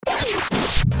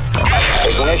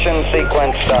Ignition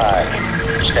sequence start.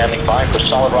 Standing by for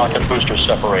solid rocket booster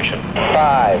separation.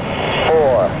 5,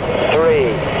 4,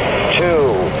 3,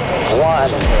 2,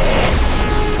 1.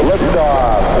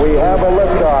 Liftoff. We have a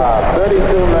liftoff. 32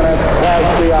 minutes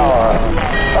past the hour.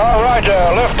 All right,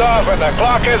 liftoff and the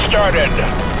clock has started.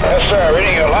 Yes, sir.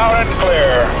 Reading you loud and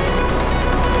clear.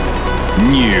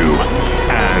 New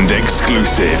and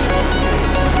exclusive.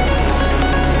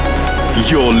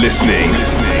 You're listening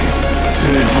to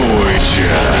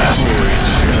Voyager.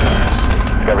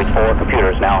 Discovery's 4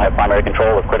 computers now have primary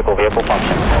control of critical vehicle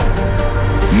function.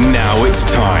 Now it's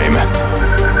time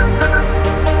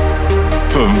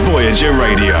for Voyager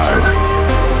Radio.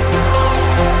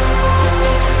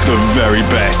 The very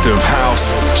best of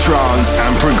house, trance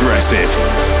and progressive.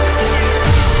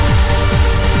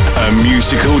 A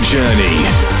musical journey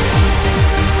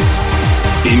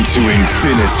into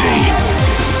infinity.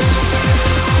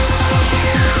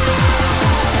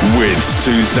 With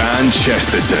Suzanne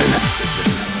Chesterton.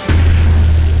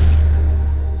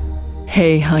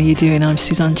 Hey, how you doing? I'm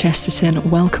Suzanne Chesterton.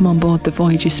 Welcome on board the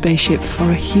Voyager spaceship for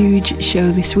a huge show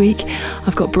this week.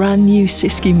 I've got brand new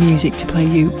Siski music to play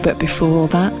you, but before all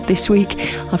that, this week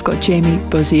I've got Jamie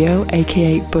Buzzio,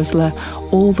 aka Buzzler,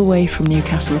 all the way from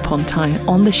Newcastle upon Tyne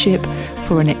on the ship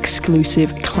for an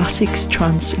exclusive Classics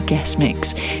Trance guest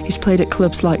mix. He's played at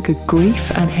clubs like Good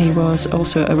Grief, and he was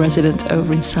also a resident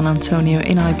over in San Antonio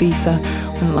in Ibiza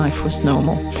when life was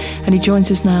normal. And he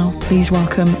joins us now. Please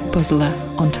welcome Buzzler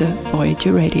onto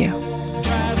Voyager Radio.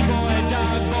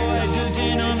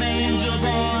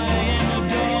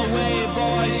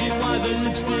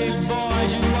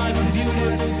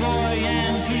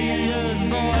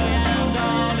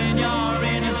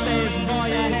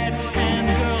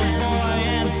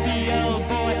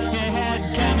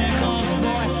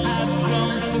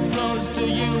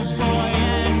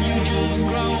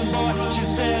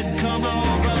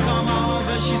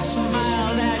 She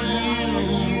smiled at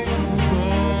you,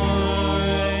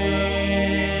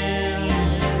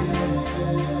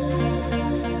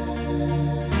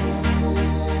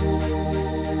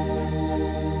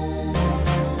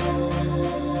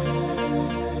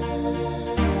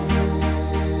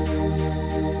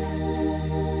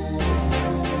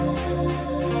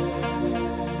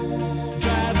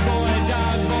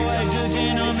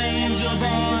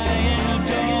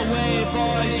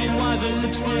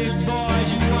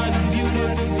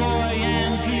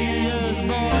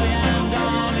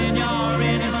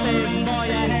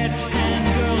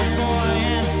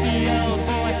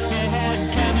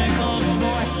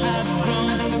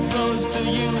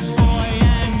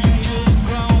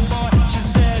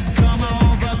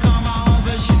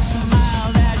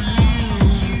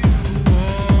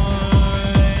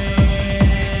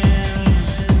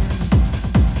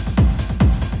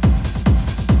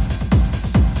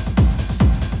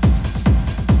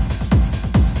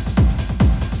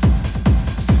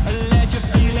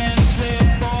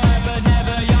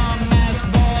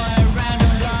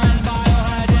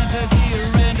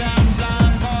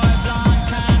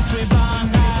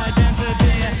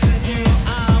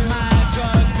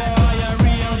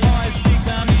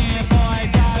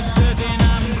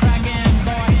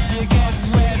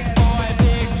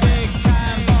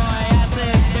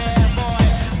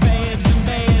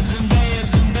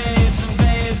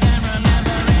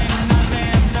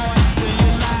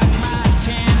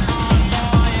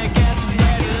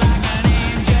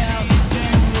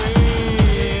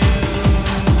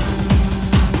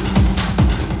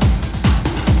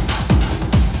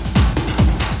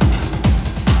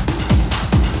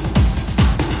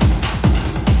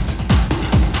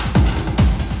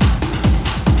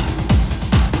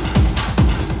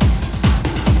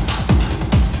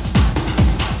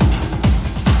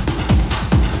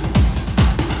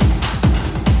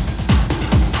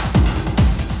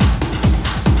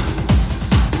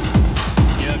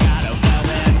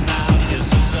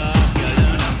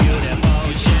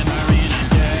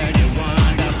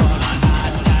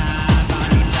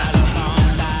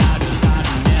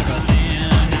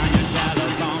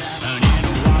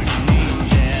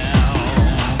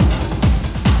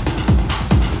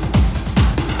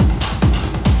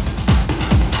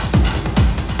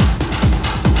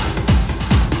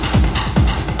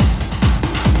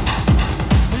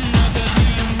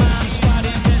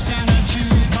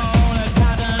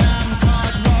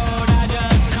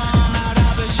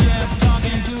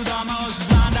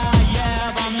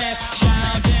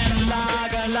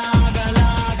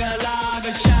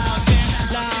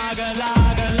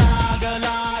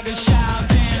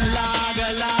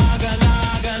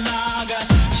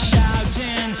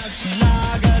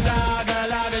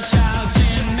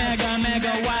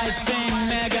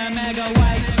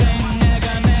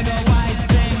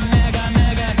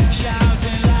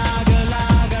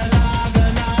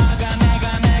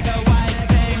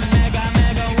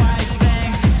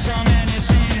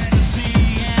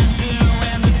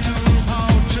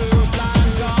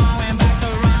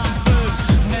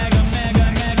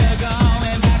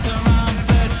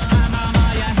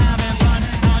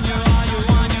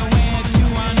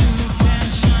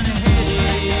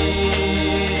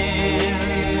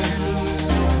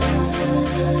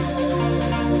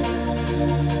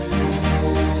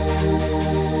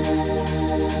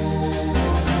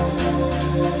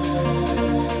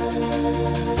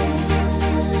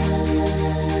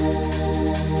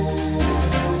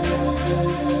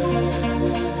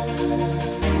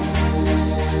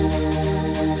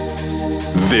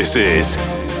 This is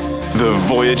the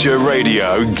Voyager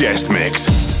Radio Guest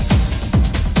Mix.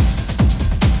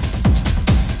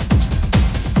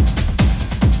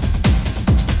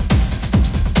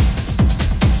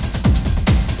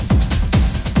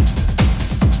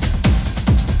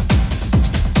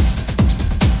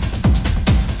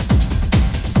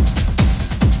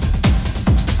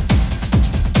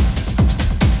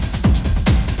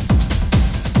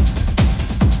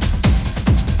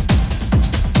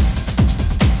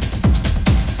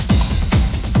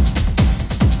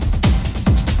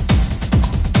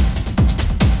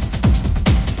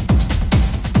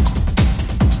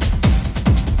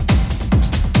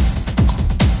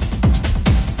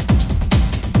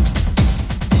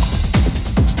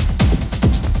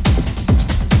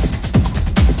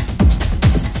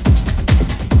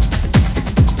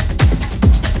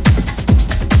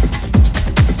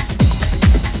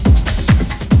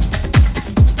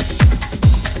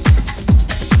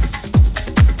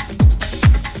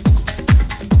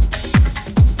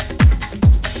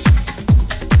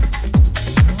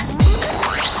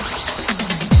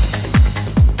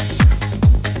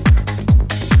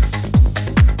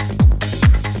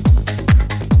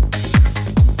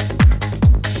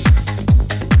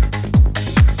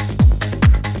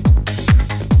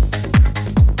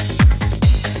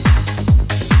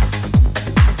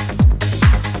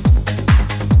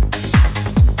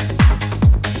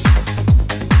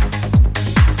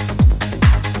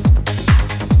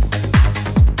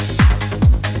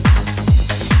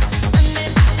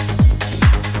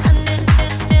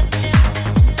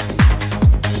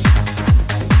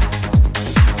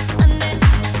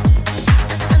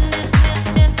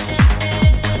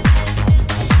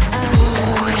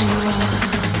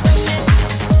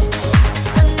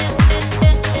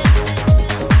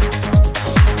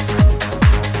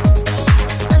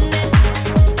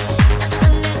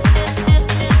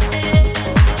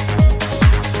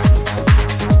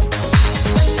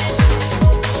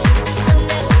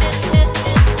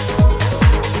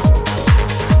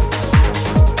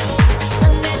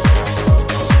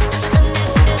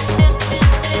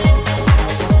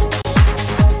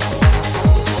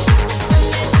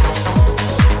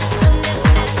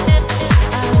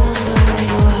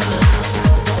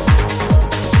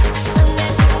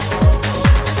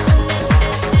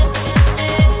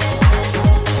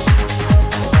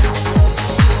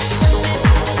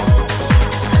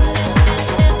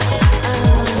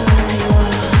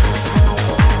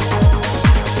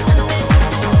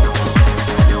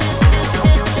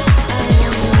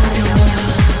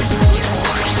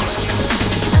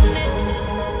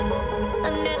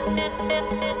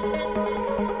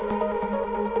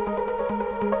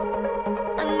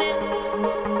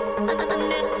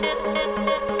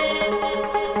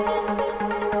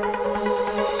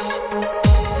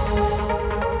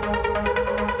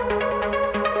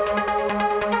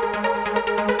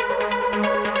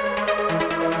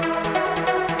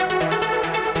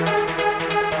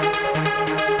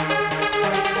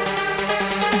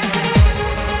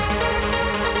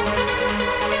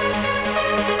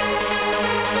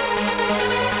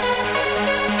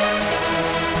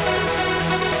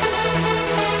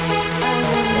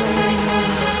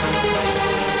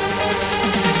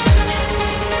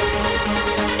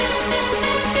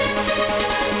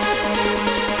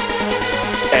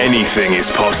 Anything is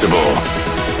possible.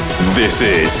 This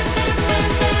is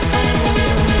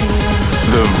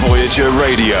the Voyager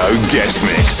Radio Guest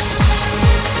Mix.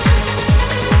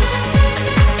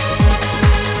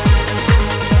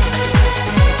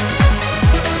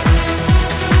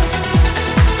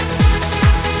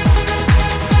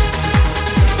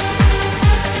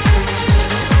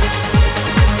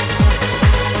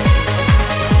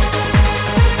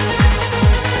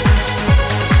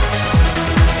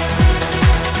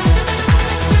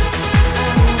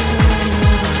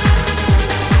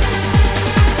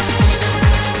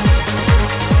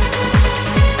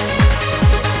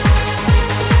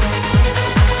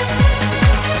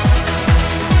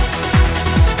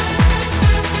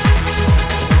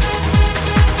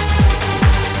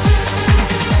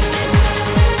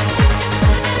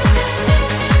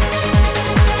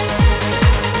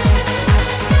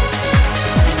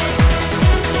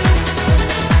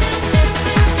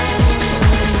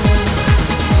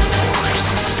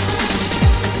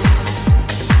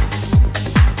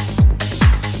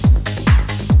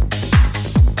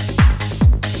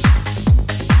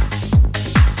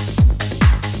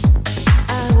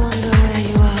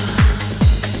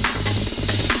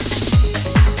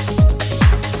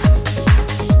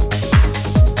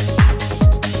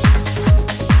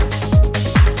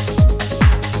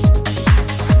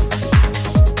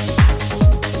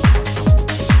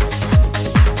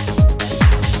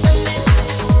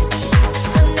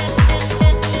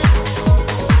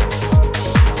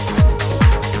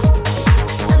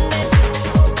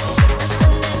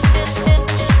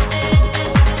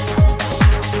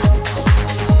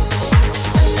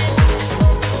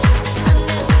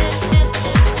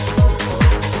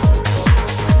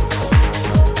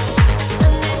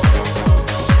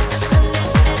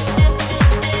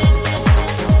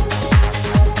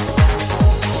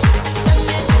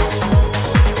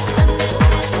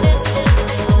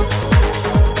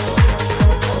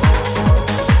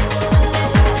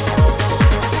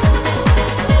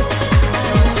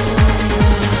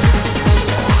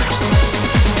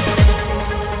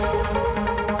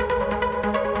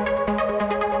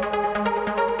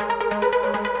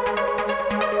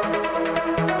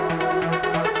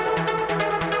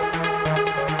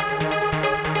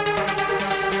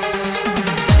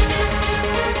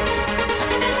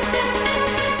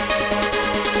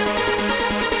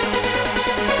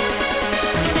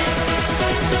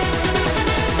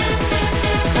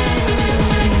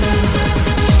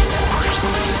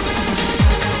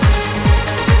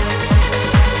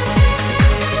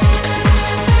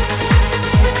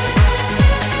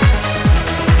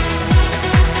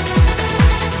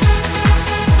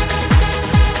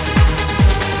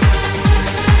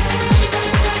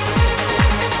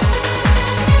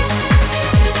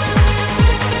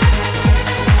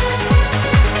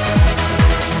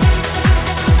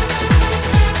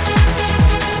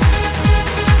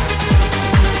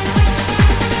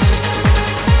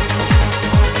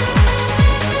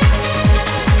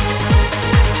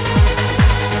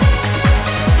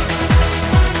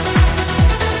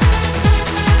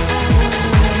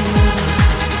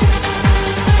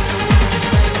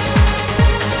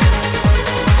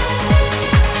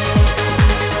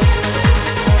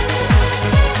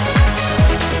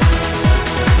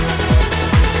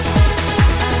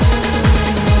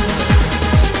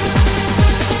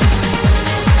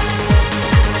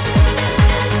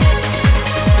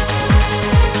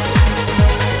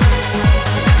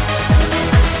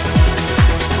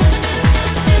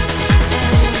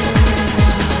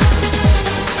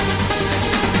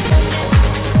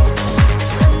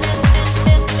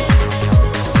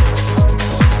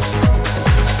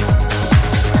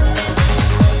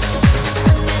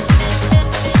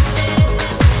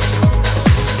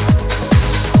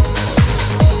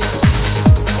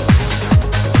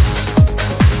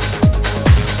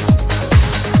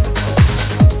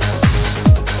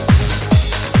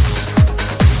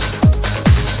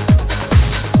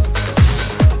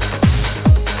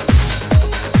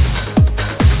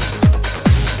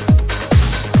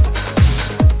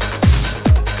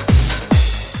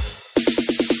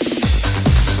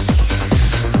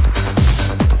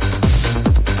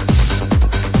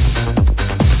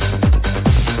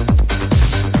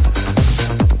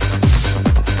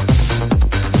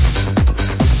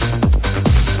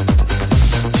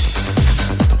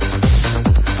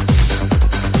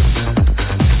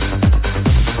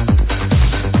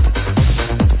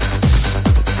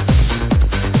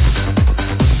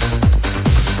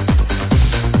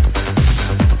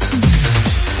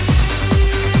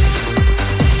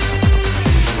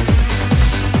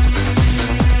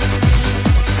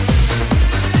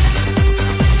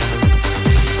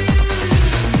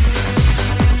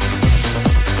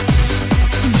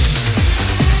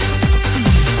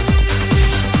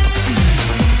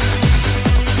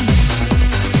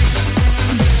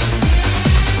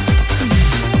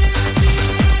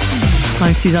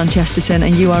 I'm Suzanne Chesterton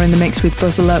and you are in the mix with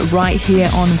Buzzler right here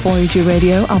on Voyager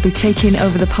Radio. I'll be taking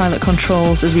over the pilot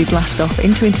controls as we blast off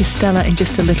into Interstellar in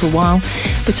just a little while.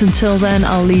 But until then,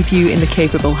 I'll leave you in the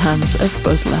capable hands of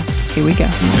Buzzler. Here we go.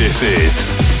 This is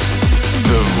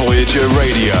the Voyager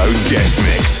Radio Guest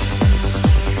Mix.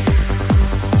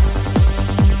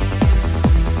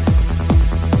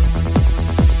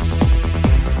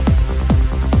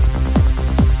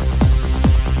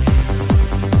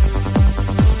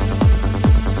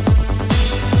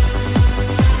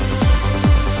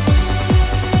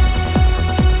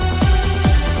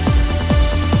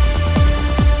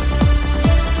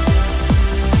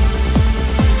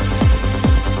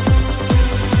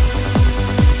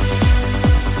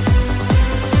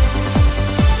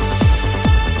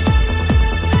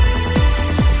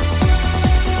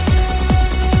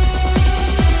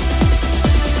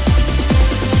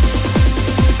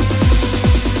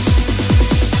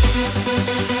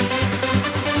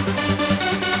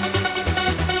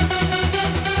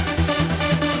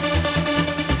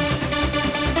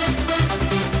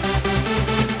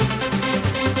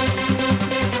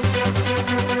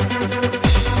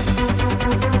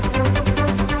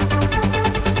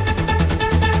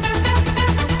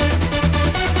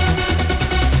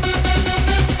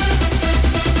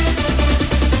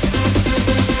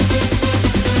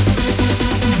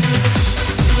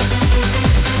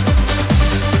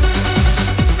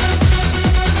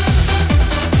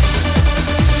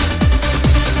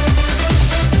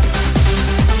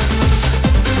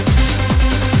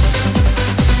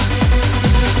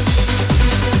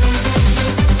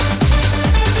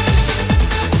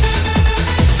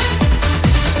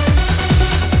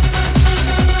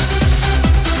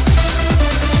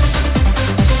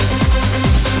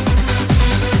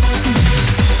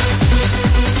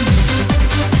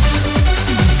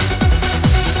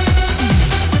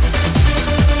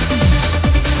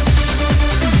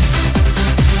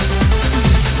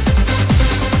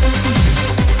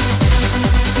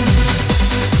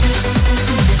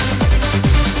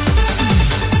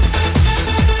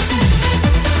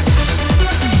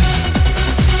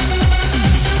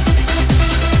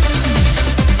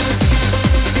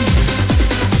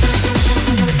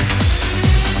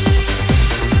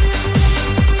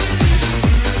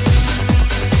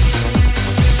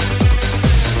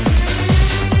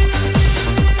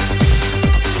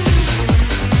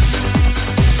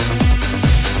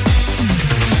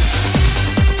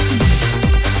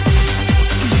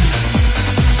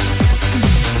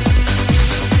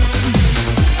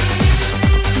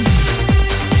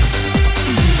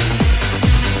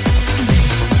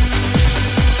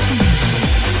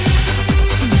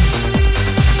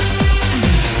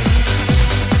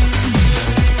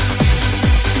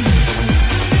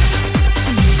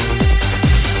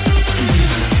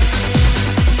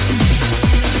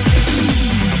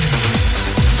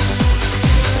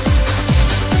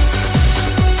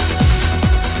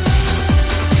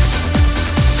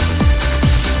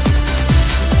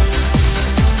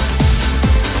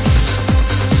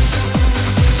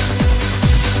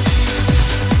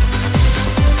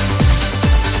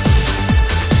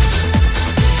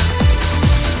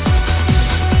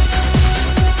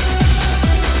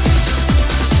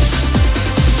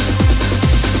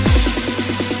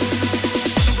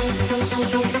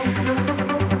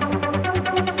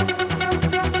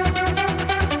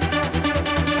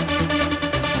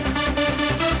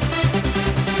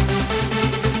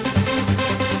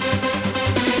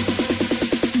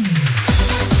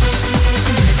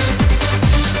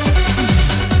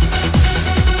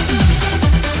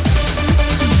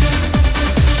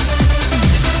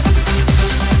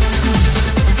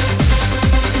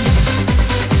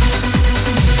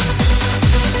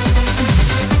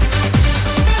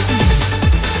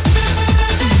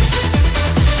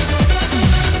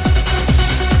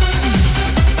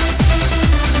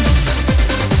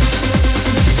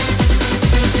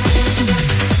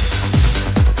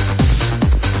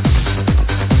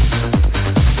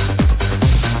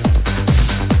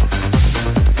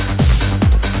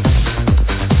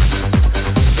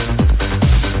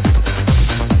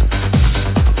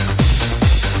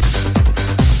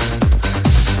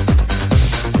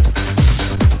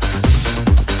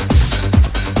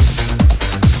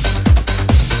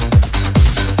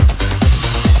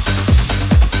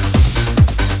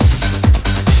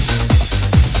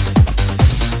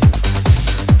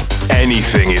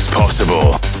 anything is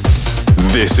possible.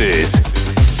 This is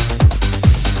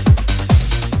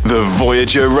the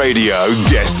Voyager Radio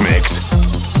Guest Mix.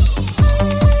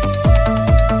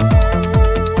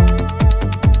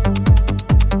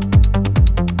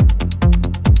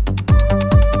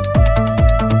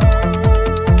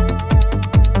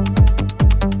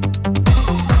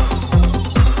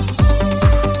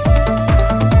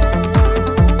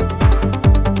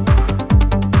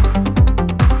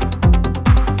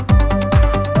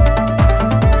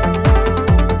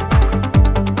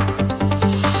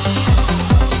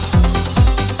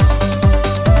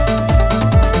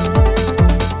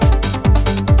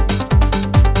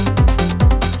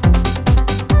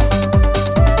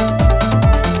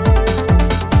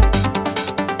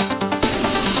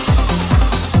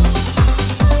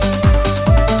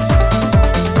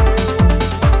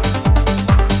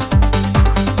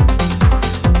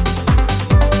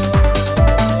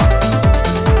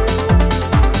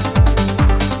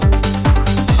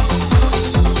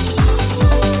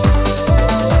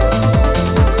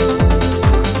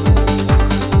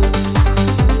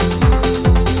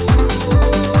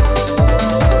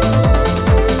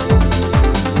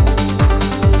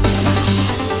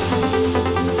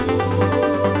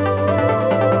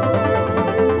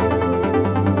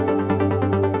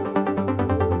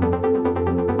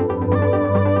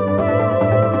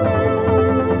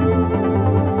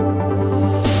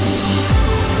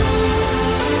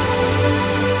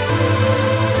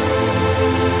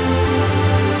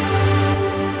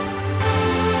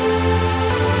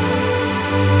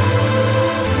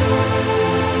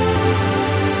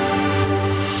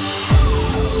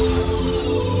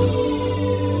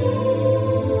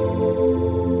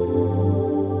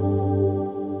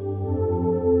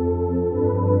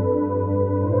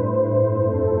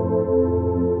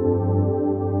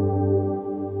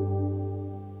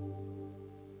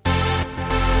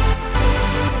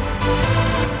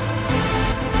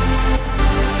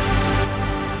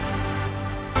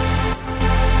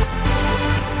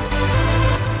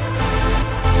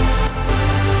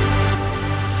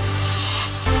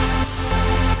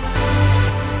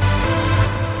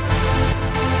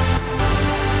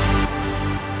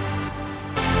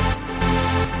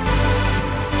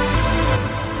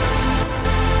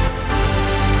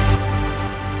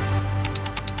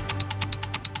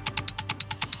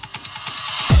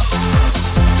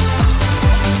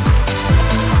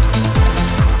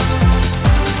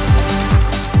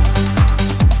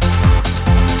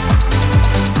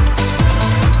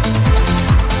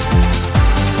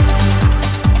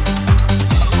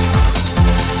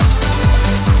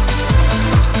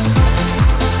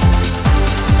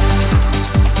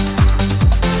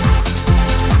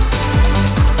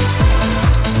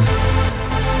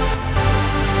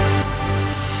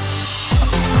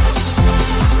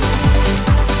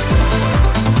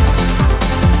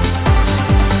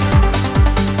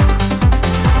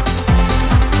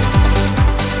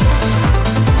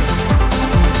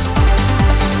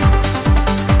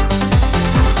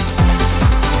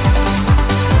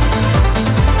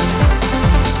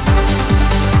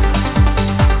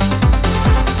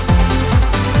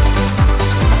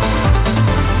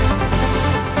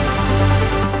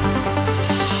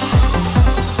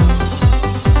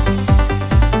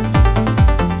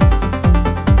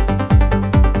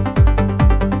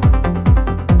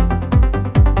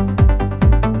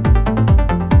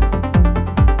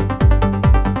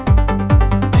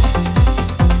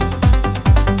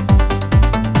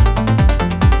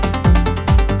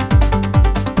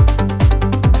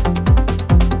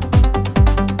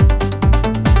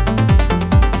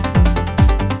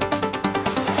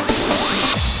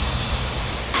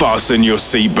 fasten your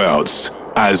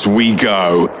seatbelts as we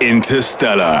go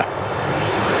interstellar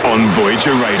on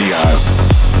Voyager Radio.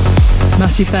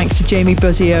 Massive thanks to Jamie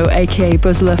Buzzio, aka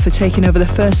Buzzler, for taking over the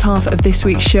first half of this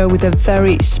week's show with a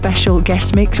very special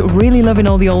guest mix. Really loving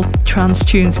all the old trance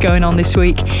tunes going on this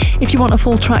week. If you want a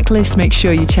full track list, make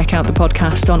sure you check out the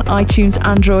podcast on iTunes,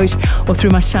 Android, or through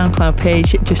my SoundCloud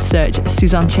page. Just search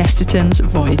Suzanne Chesterton's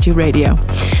Voyager Radio.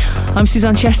 I'm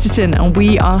Suzanne Chesterton, and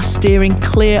we are steering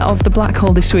clear of the black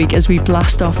hole this week as we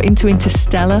blast off into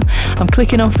Interstellar. I'm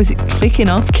kicking off with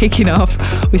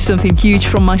something huge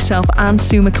from myself and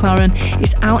Sue McLaren.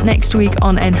 It's out next week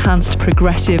on Enhanced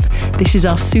Progressive. This is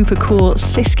our super cool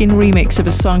Siskin remix of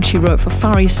a song she wrote for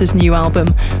Farius's new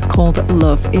album called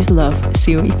Love is Love.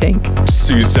 See what you think.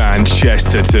 Suzanne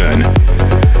Chesterton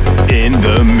in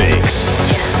the mix.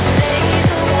 Just say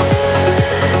the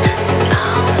word,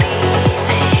 I'll be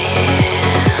there.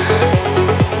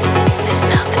 There's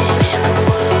nothing in the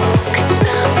world could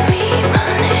stop me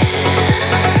running.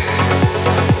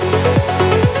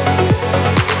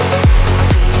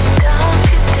 These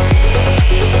darker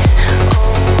days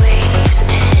always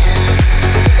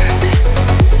end.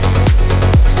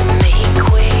 So make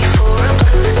way for a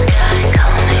blue sky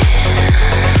coming.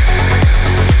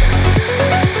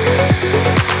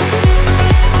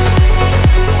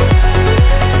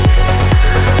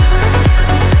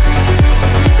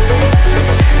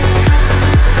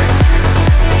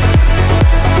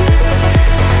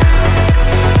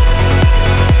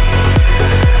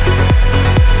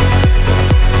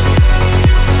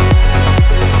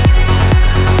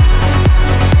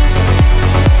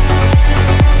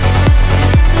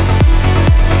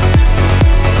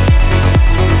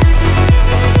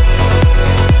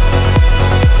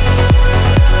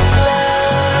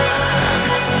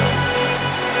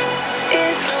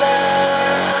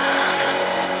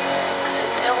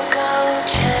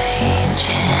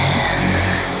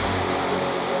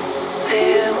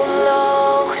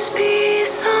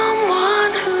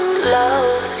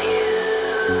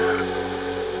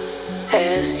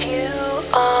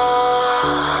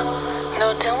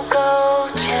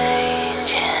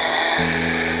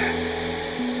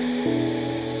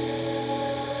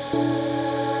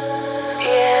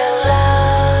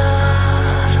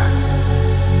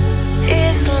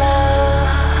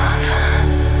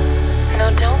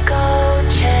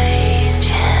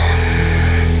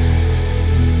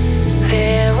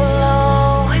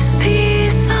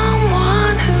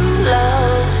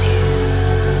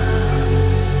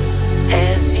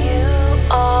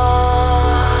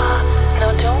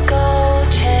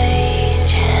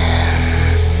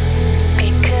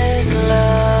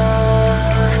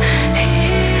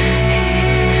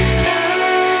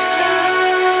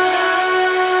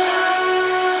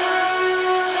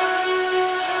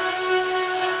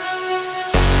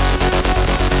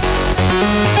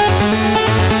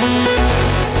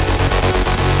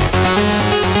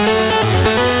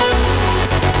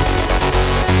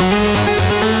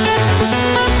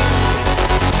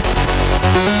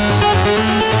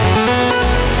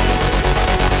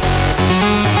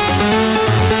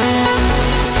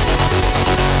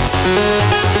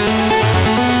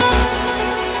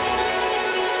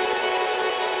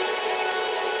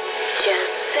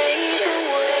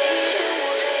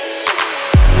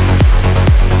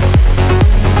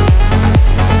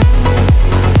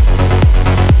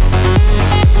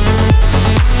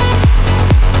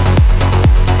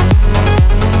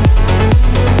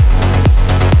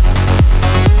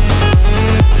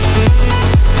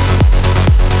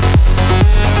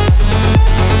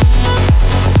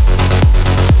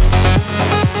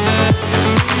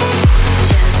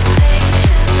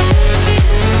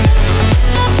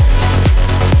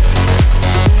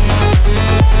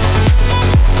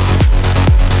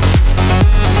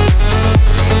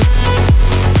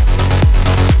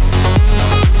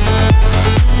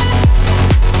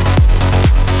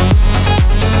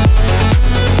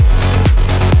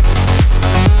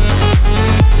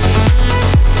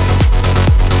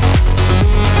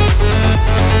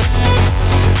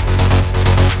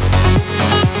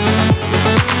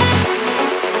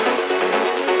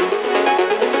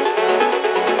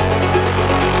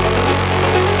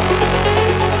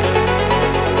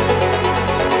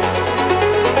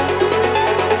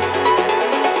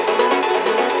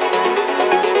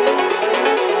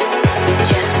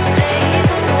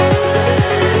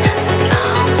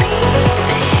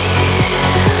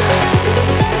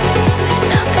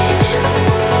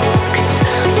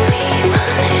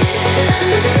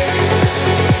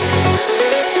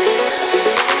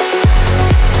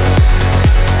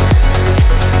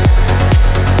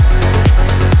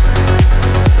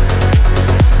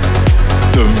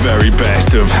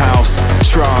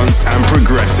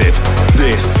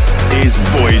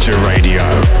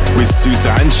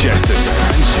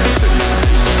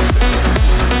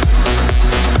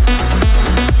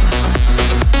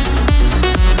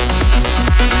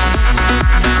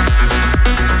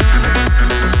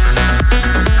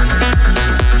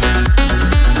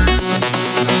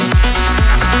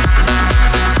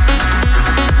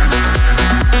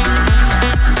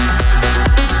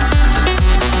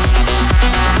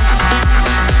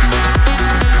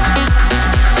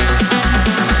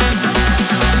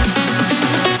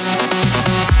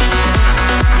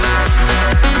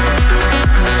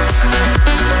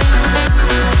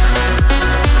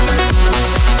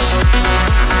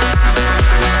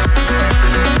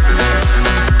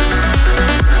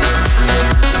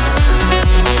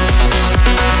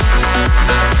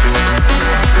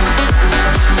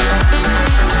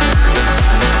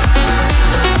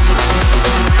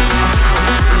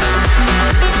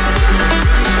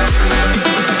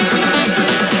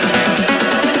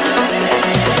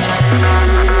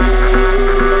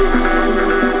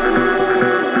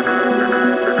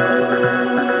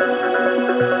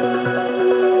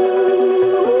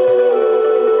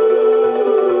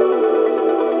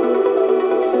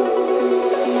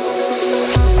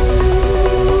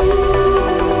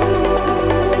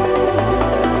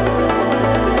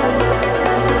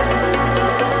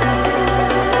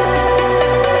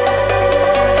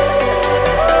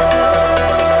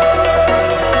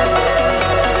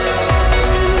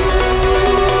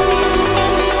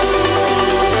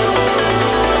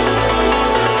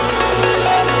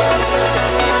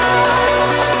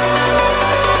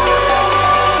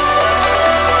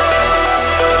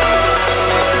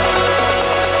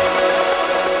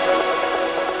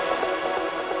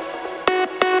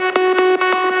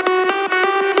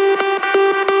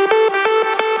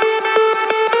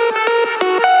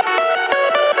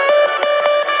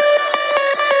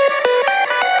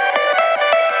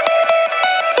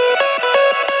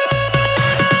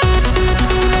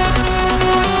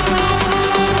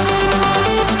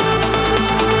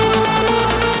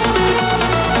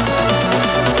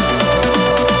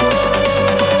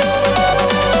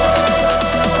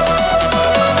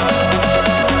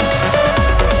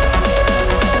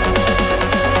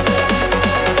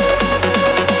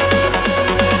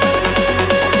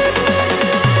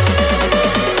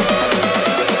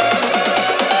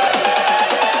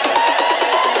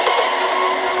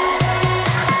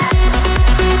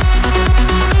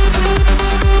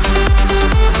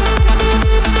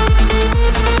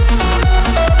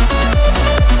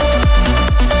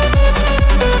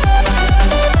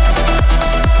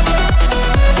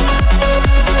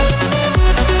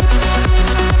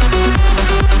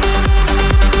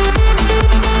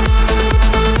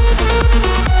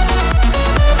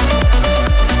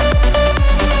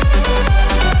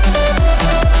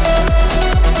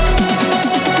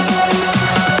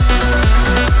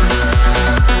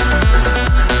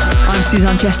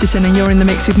 Suzanne Chesterton, and you're in the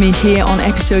mix with me here on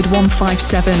episode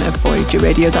 157 of Voyager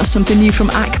Radio. That's something new from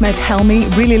Ahmed Helmy.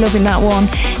 Really loving that one.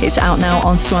 It's out now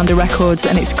on Swanda Records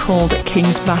and it's called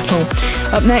King's Battle.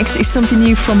 Up next is something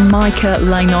new from Micah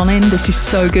Lainonin. This is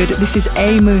so good. This is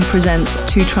A Moon Presents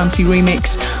 2 Trancey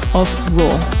remix of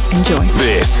Raw. Enjoy.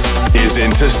 This is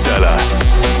Interstellar,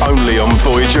 only on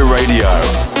Voyager Radio,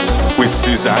 with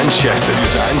Suzanne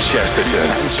Chesterton.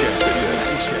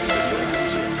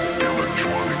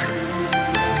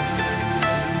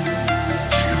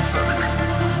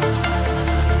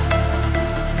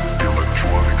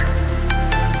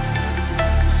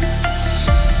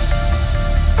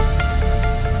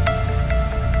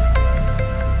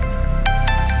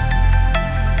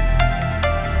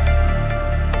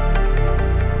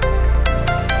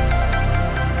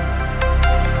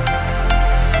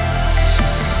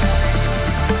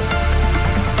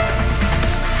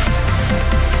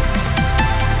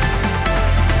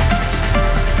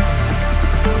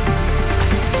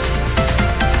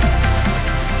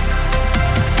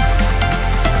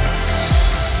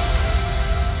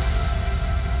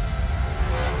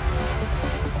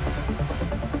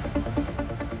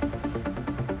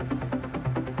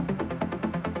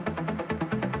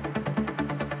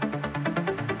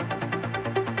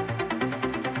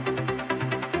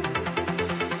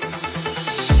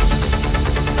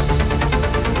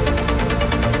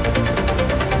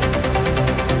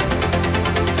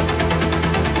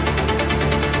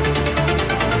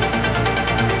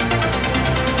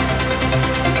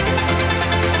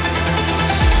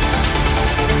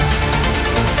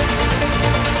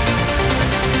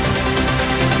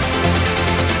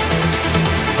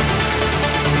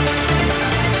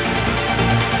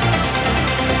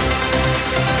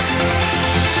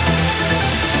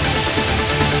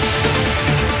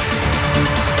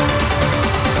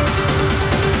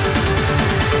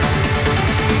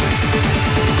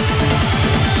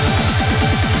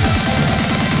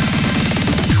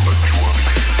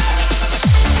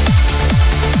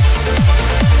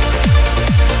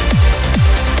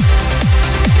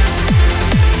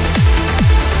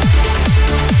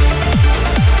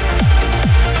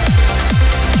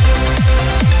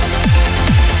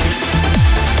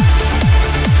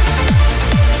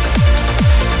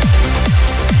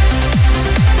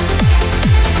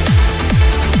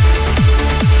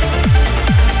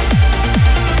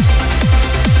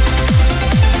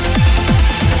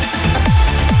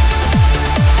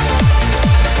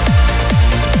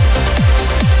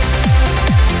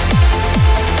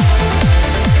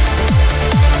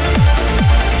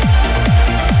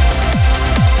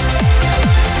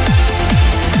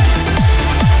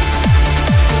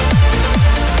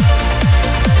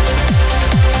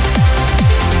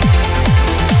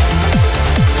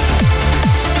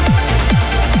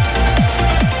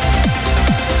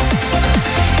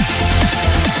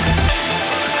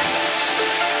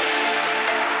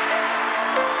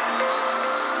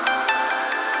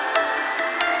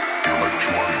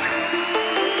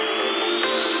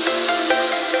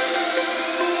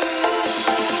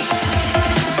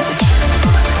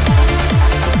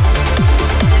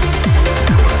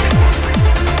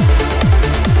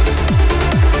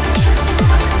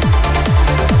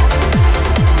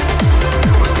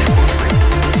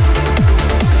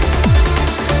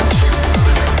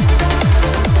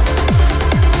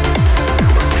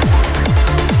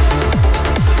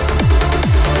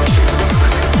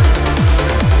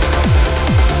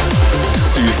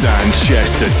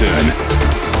 Chesterton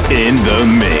in the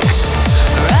mix.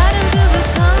 Right into the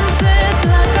sunset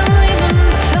like I'm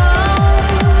leaving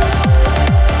town.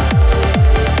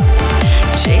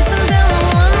 Chasing down the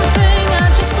one thing I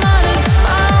just might have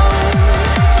found.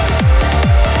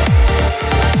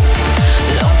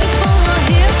 Locked up on my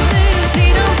hip, this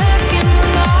heat I'm packing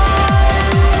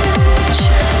large.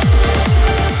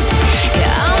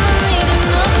 Yeah, I'm need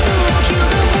enough to kill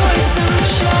the voice in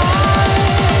charge.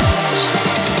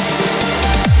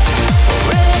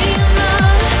 Ready or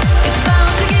not, it's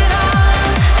bound to get on.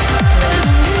 With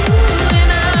a moon and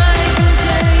I can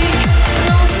take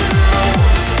no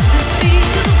moves. This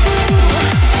beast is a fool.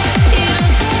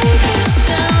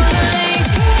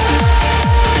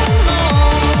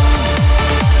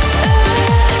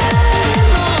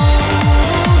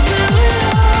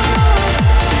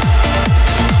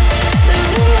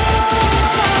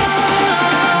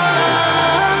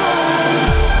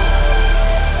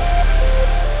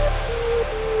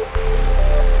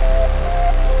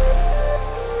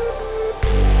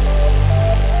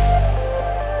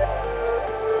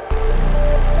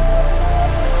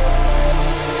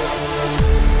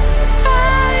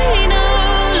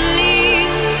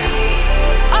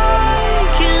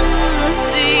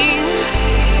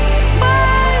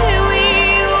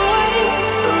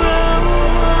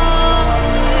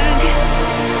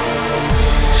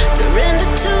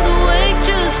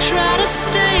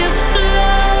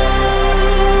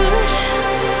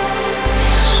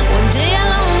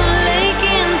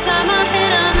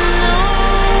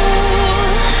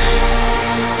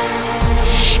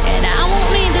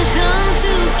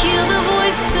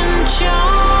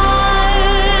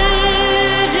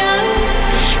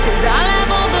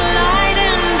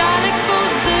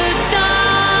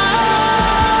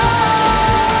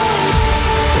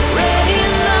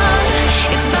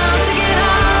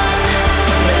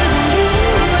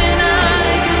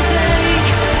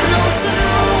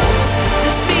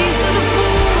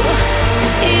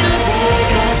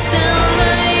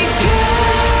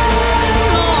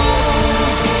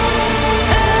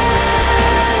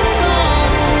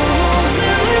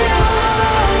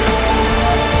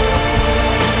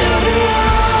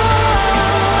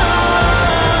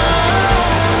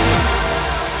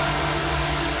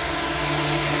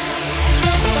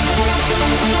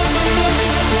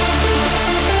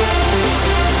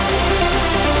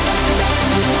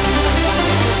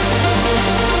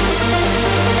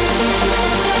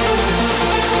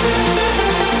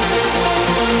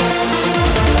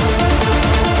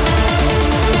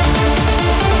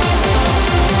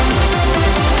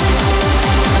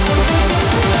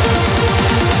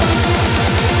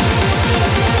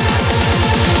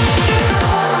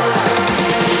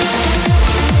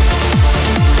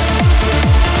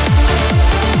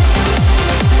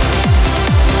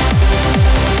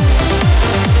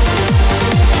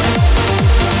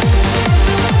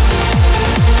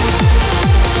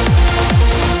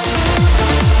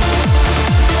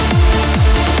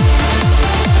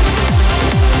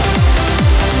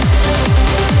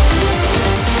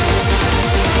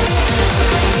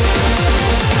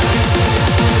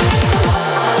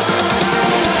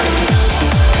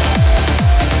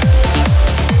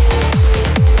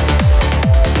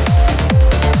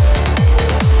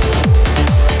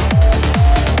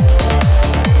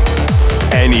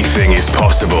 anything is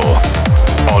possible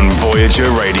on Voyager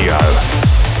Radio.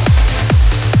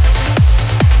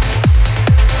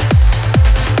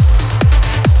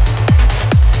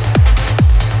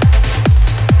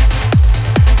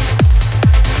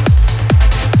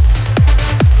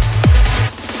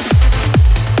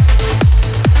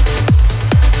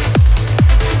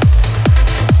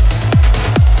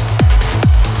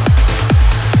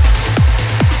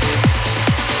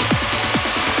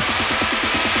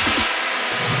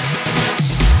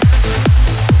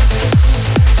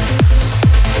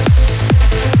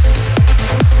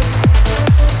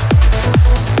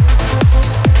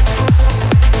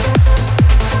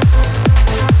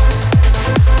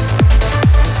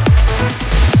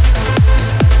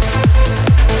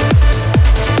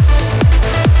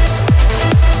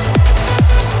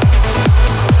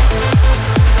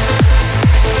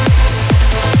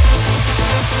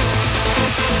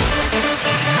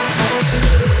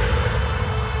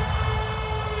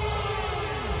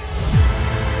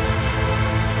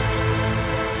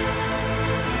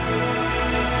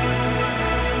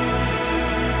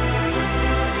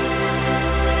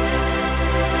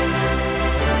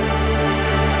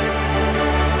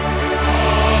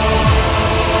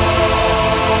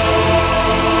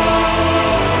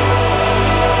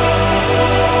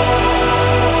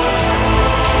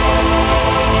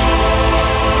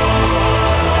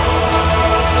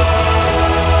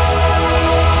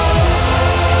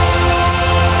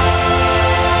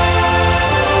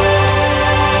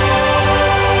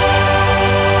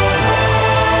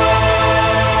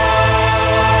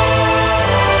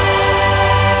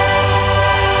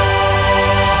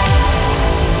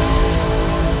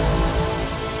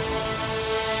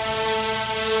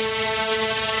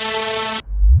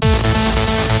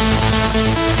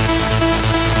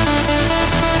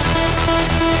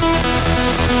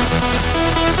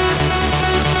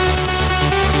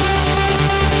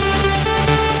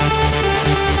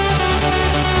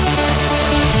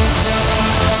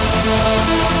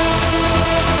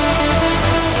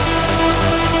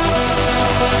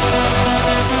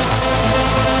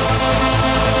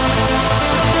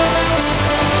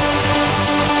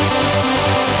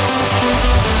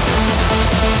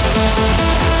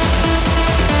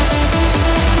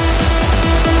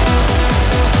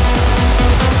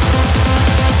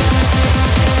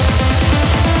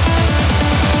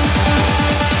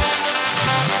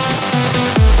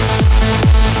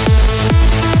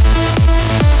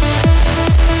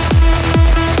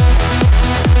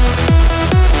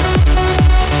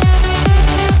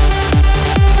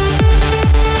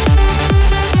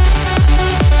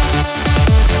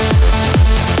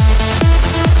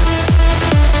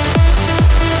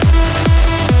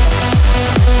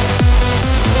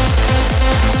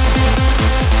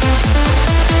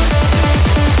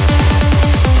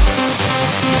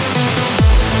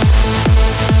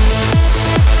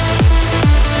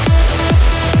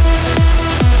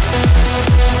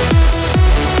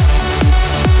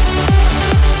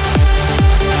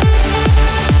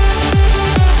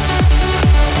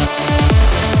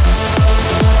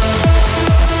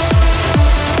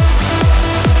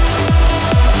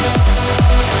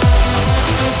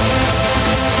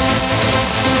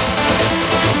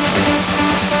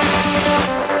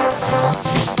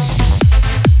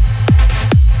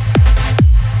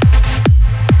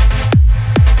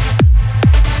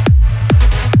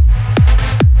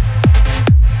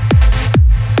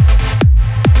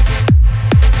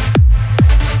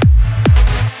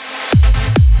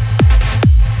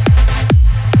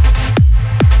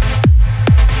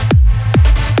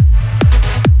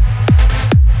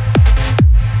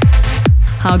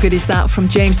 How good is that from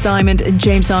James Diamond and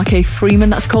James R.K. Freeman?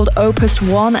 That's called Opus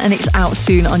 1 and it's out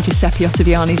soon on Giuseppe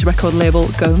Ottaviani's record label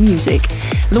Go Music.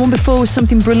 And the one before was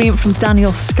something brilliant from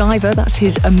Daniel Skyver. That's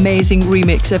his amazing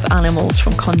remix of Animals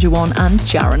from Conjure One and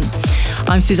Jaron.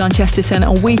 I'm Suzanne Chesterton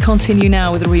and we continue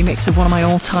now with a remix of one of my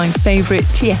all-time favourite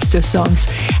Tiesto songs.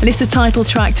 And it's the title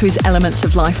track to his Elements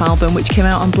of Life album, which came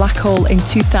out on Black Hole in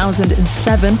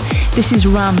 2007. This is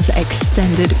Ram's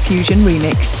extended fusion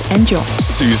remix. Enjoy.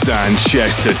 Suzanne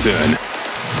Chesterton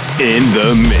in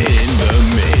the mix.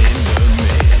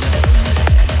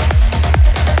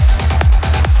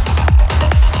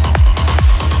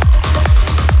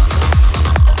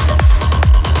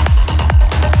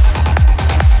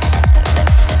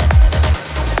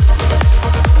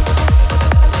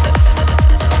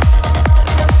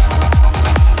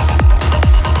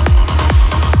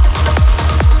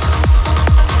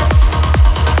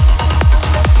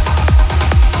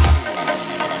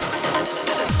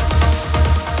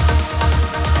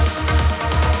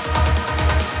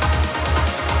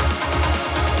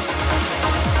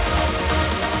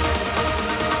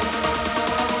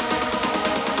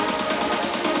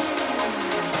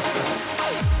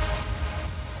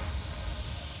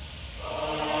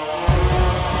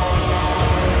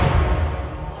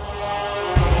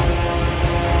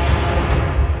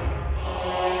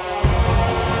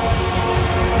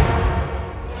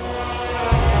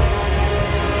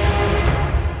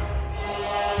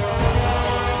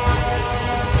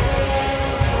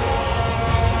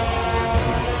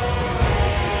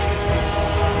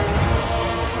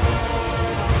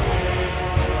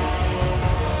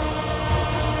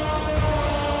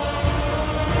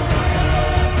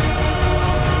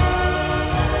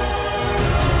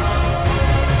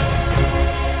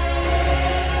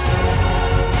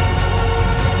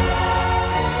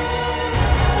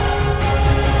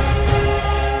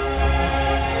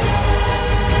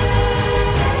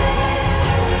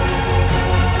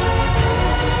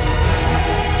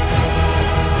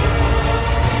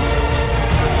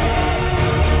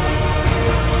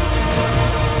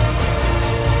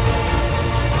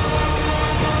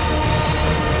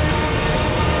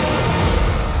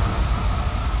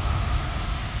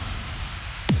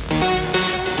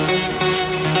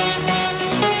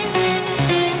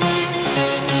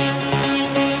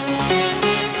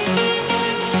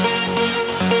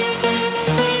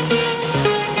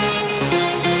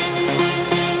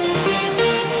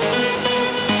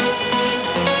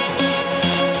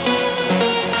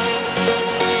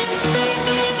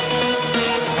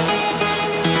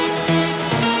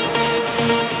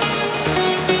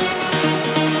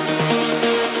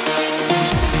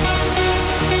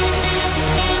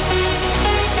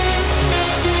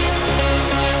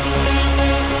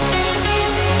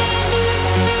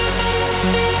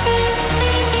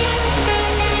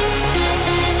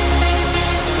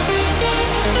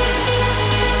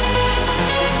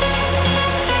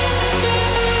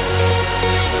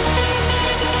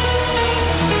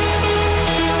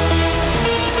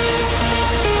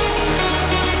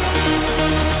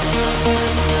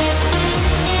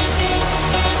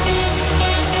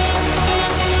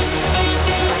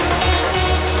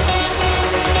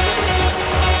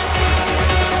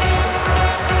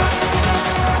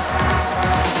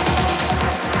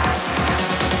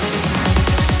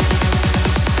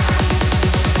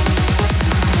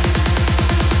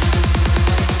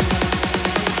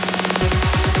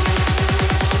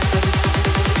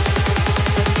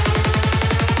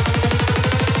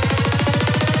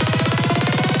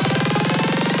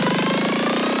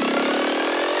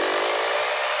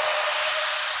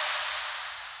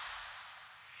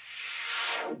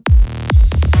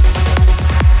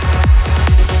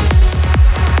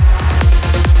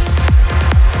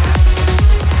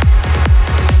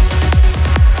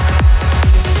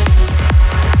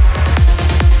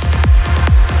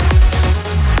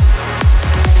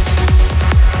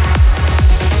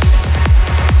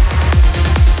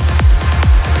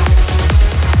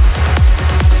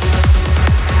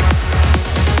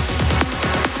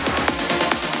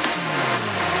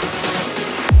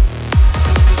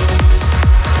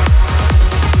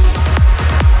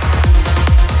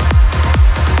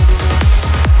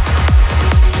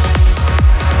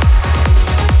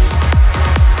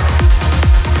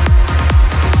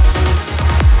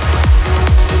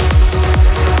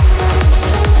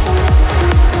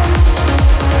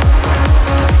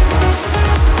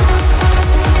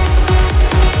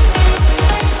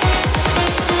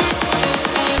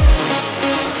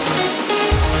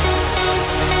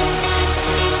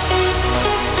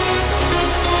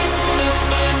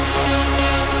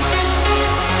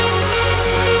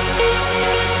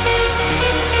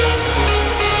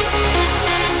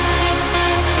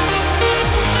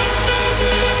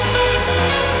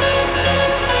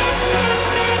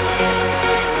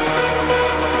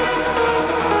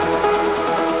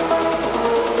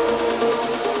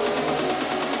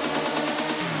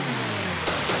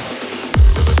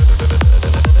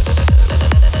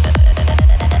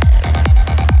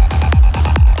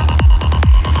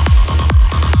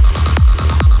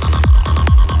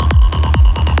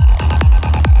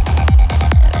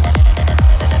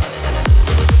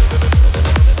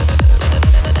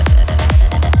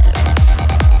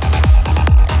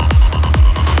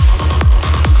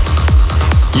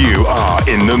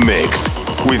 in the mix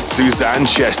with Suzanne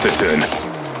Chesterton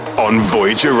on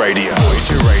Voyager Radio.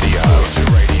 Voyager Radio.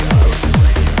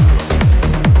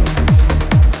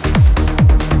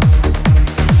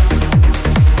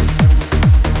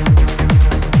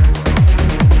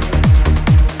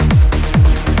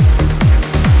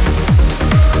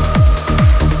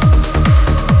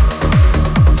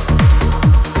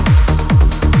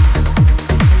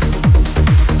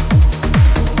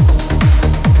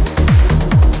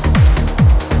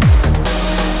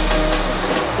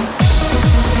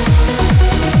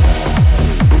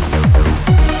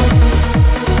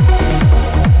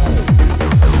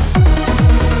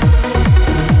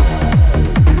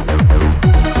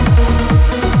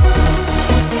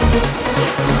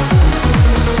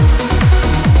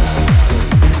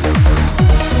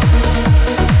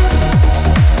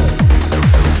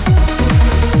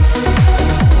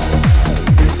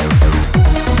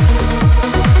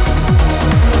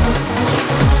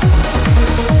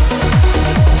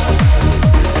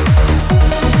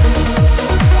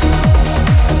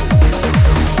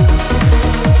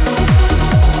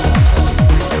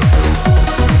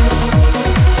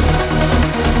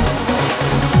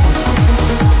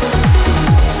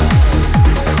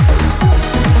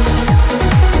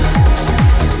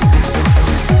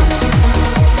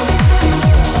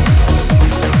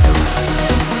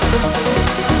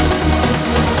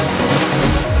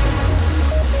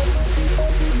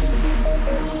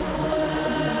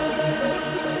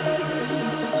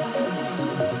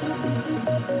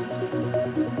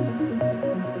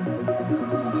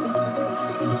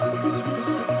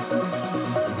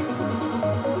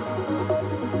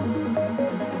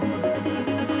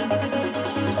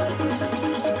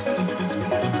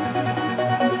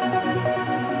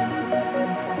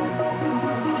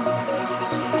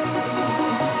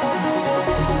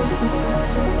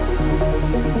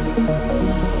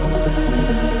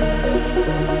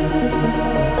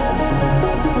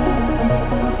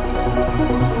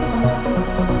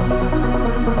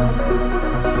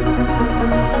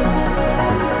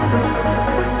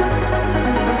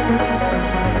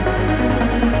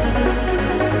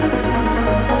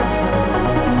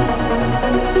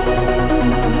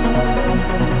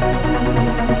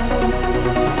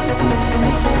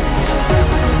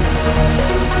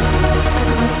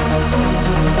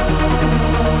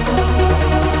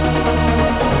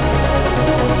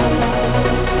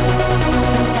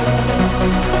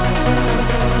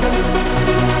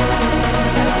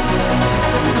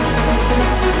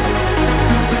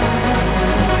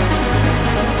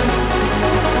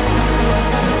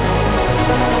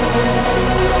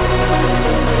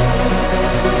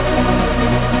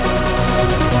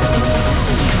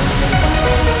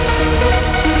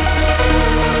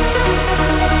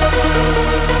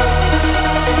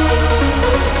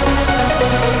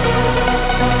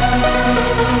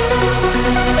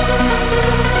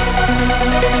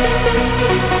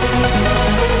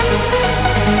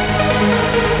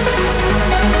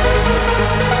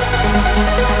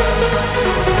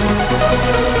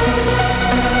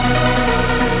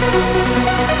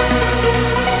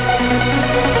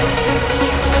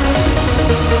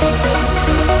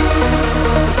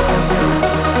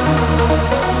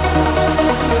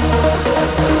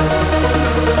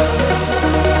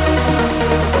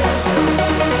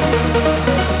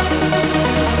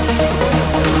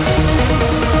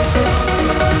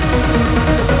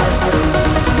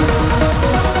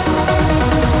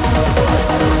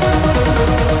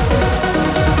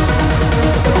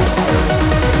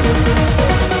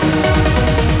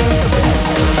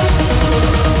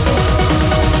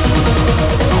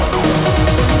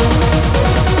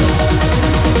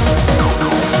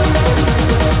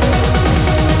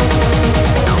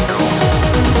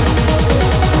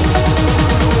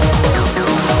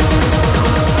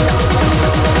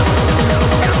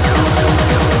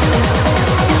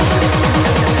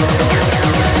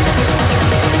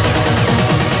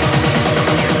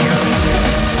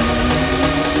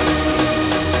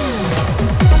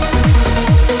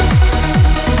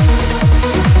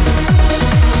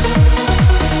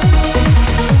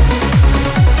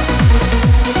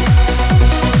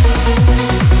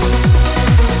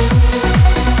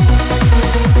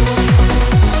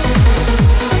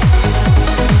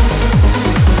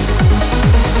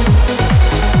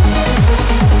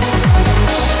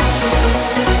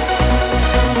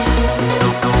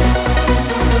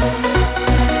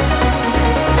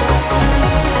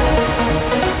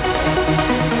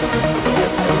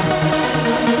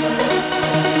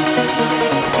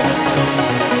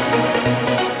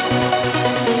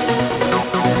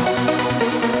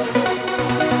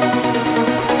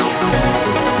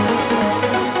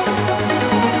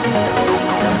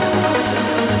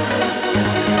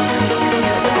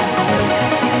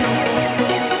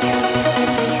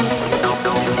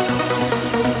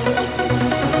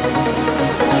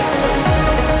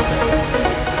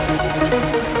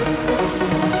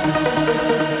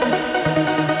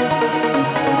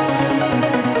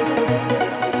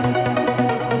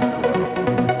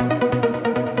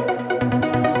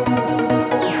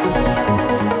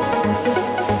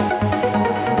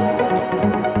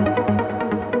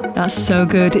 That's so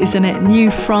good, isn't it?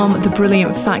 New from the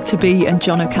brilliant Factor B and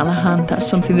John O'Callaghan. That's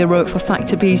something they wrote for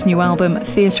Factor B's new album,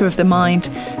 Theatre of the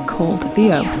Mind, called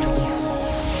The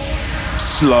Oath.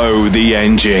 Slow the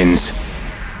engines.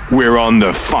 We're on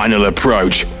the final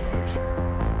approach.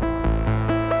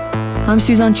 I'm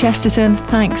Suzanne Chesterton.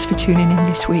 Thanks for tuning in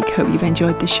this week. Hope you've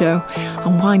enjoyed the show.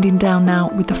 I'm winding down now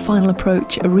with The Final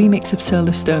Approach, a remix of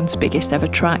Solarstone's biggest ever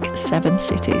track, 7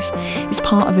 Cities. It's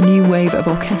part of a new wave of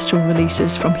orchestral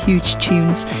releases from Huge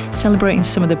Tunes, celebrating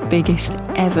some of the biggest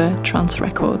ever trance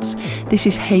records. This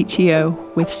is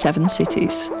HEO with 7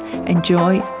 Cities.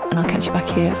 Enjoy, and I'll catch you back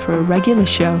here for a regular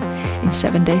show in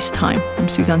 7 days' time. I'm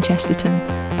Suzanne Chesterton.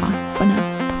 Bye for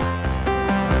now.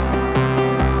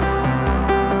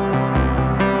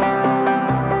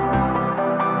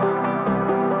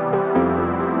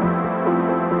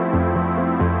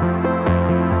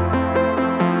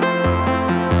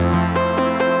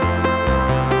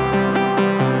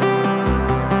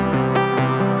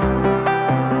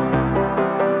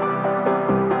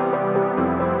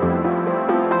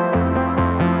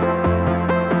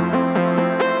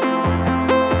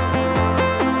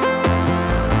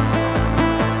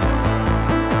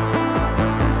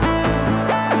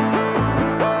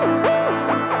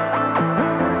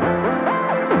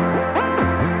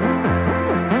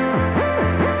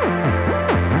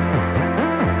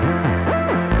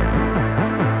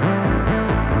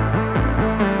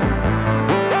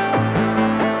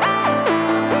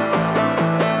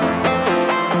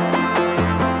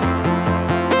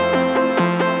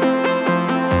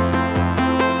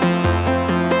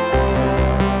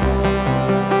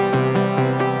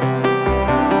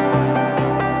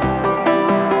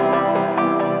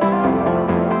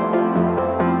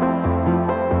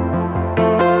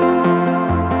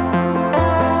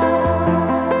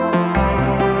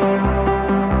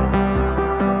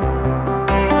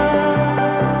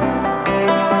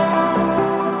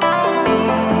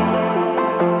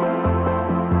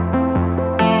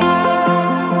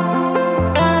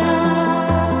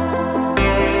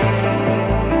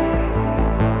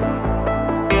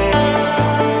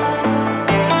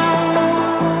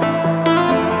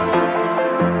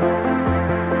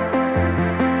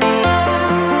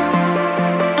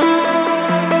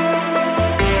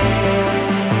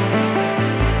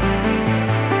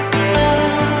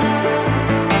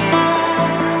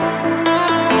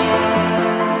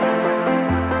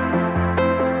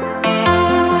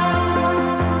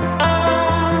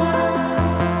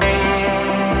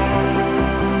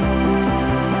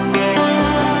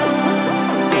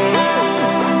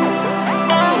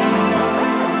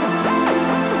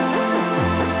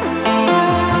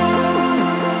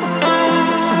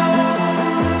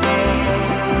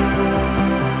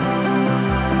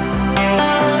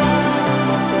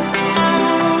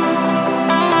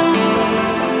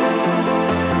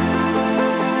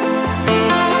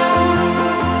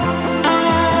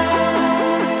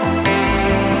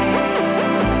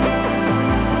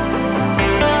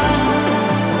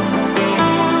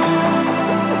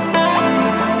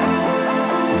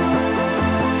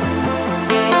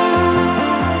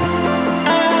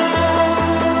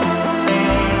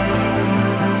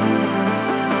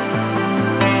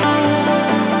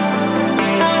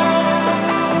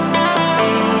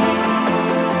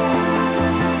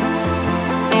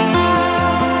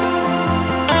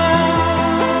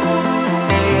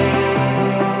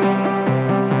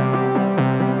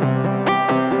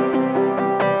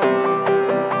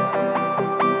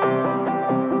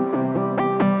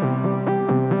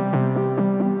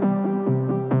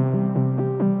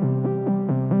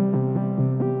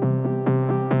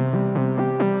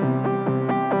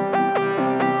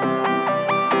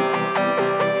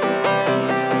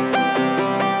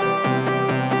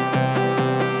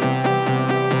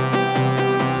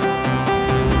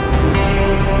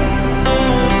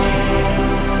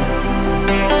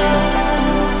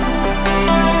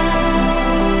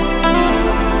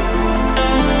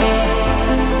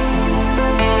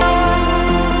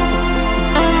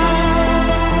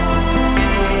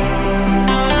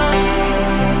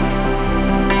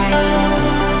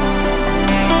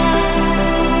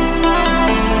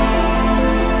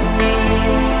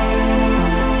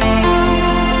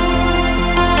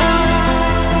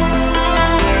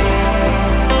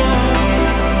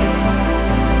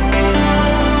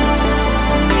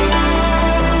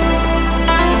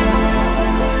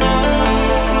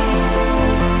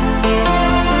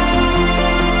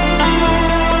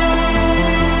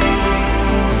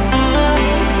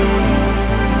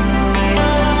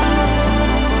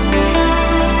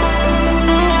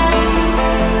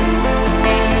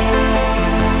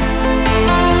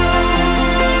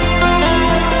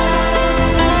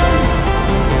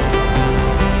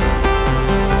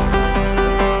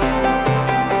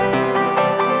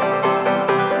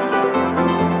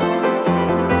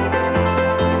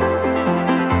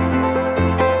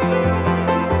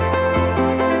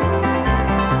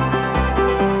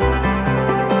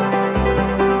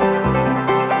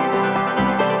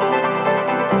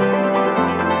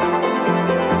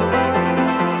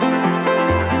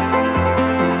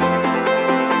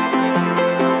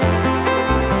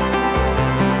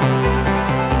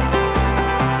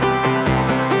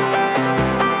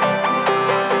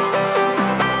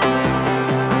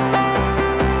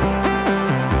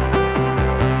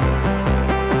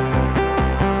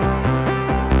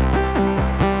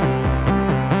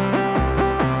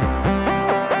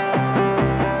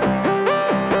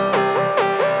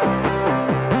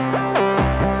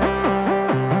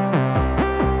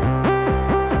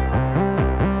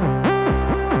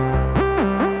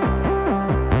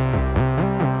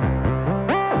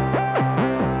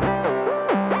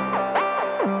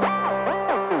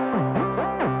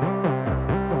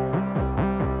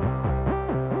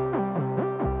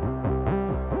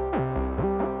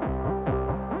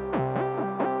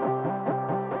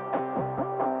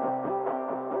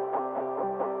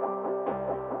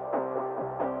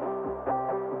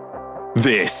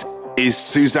 This is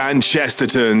Suzanne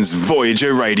Chesterton's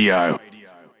Voyager Radio.